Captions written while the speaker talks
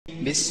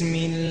بسم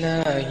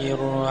الله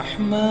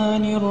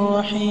الرحمن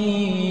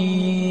الرحيم.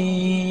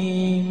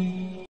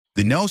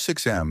 The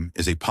NEO6M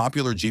is a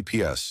popular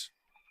GPS,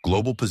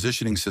 global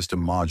positioning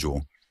system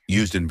module,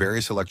 used in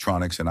various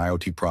electronics and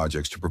IoT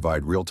projects to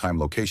provide real-time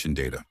location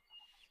data.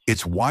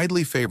 It's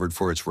widely favored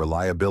for its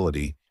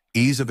reliability,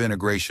 ease of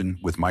integration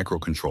with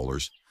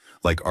microcontrollers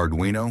like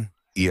Arduino,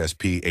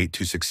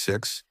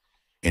 ESP8266,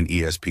 and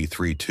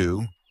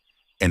ESP32,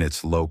 and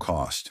its low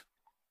cost.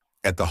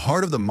 At the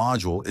heart of the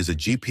module is a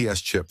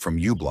GPS chip from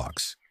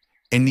u-blox,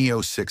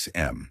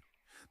 NEO6M.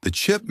 The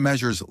chip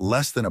measures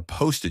less than a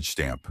postage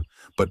stamp,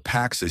 but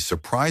packs a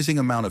surprising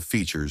amount of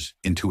features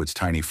into its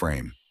tiny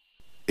frame.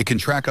 It can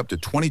track up to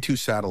 22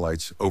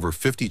 satellites over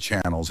 50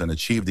 channels and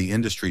achieve the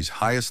industry's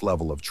highest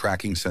level of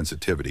tracking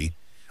sensitivity,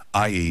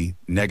 i.e.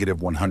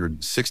 negative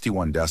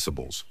 161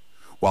 decibels,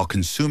 while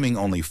consuming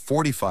only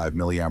 45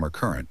 milliampere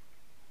current.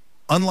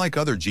 Unlike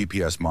other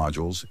GPS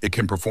modules, it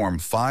can perform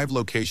 5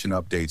 location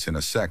updates in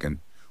a second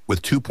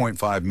with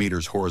 2.5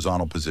 meters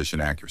horizontal position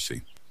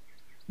accuracy.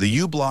 The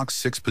u-blox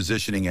 6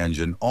 positioning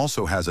engine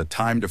also has a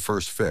time to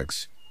first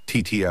fix,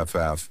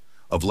 TTFF,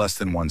 of less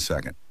than 1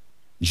 second.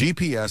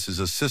 GPS is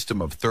a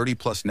system of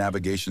 30-plus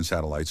navigation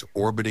satellites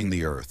orbiting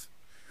the Earth.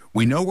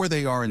 We know where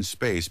they are in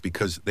space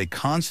because they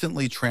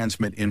constantly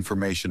transmit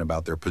information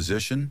about their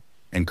position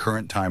and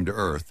current time to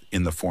Earth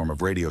in the form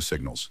of radio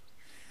signals.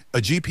 A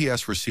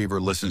GPS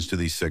receiver listens to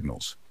these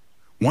signals.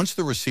 Once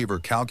the receiver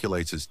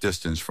calculates its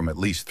distance from at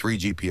least 3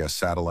 GPS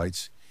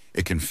satellites,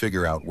 it can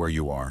figure out where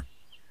you are.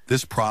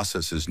 This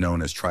process is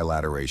known as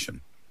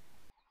trilateration.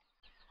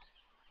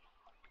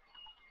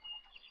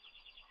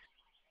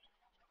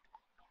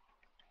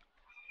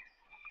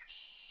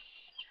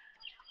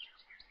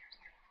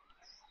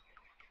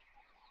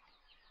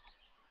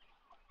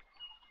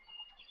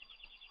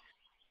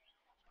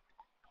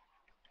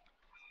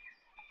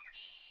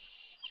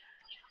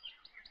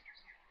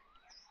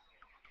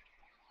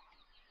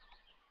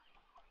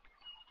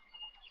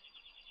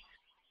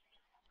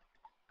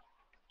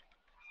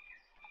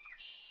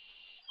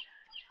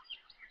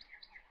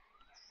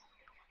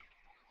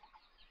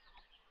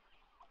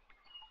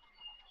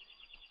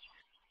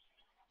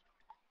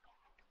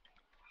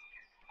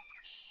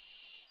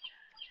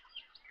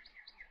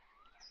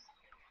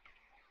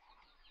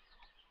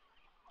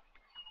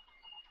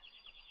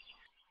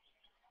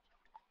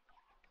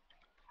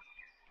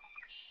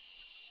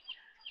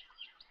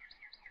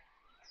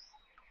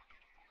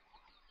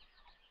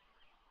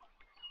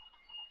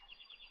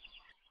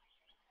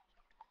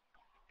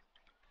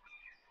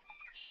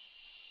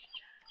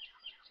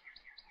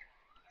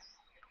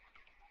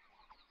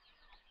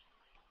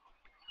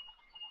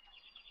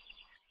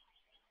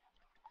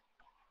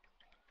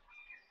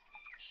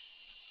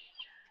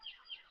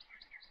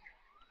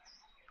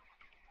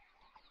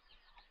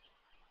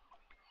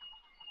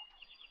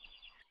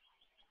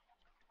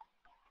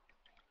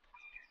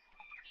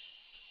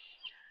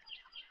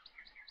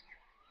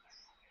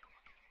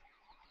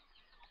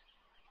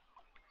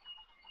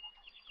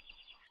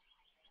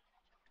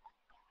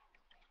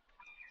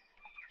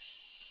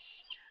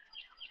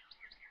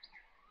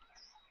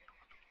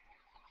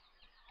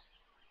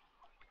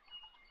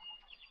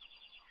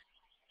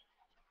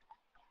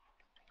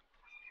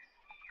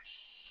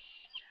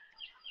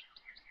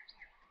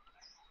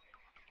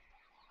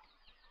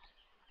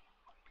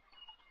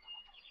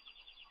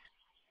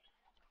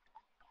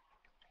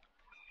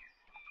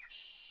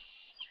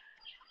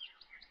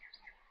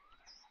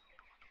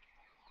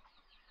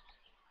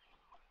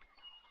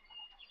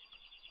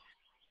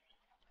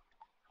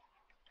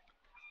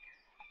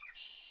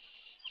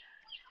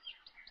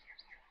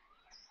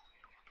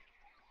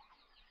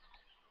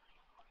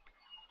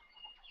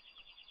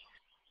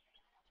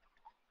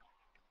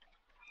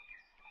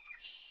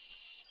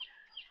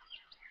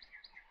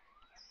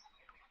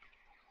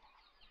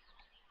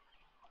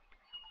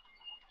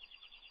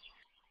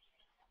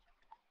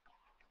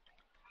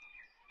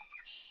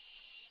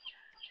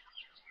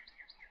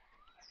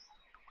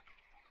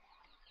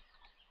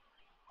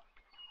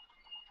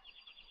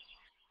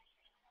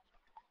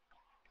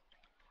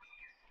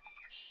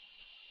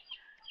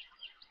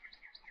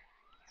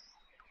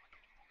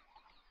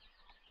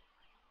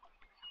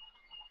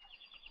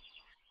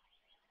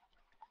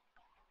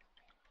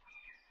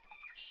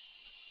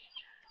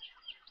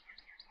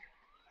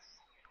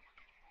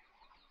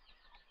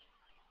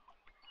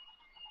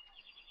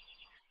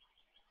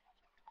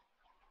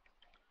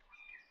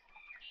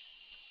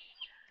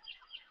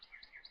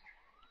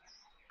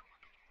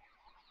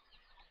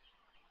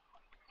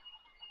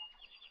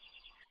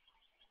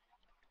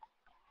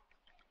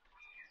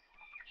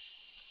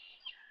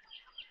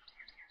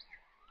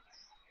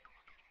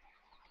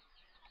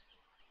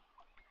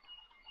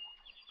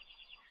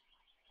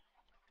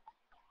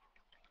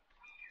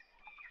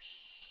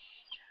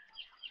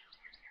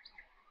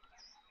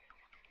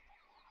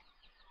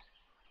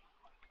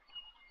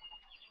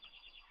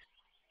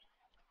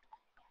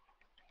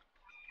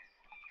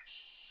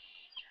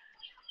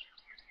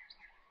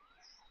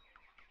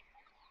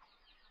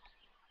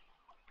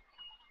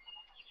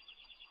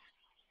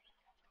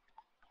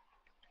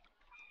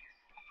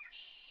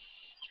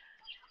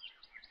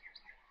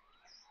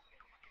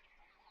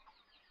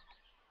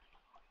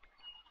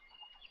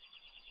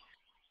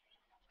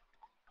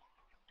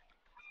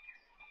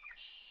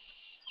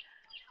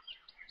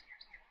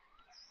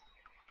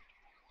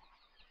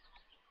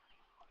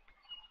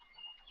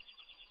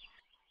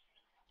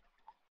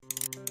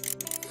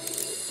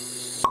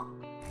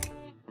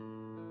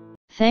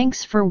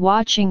 Thanks for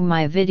watching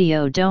my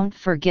video. Don't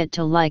forget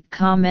to like,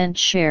 comment,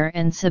 share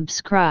and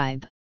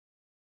subscribe.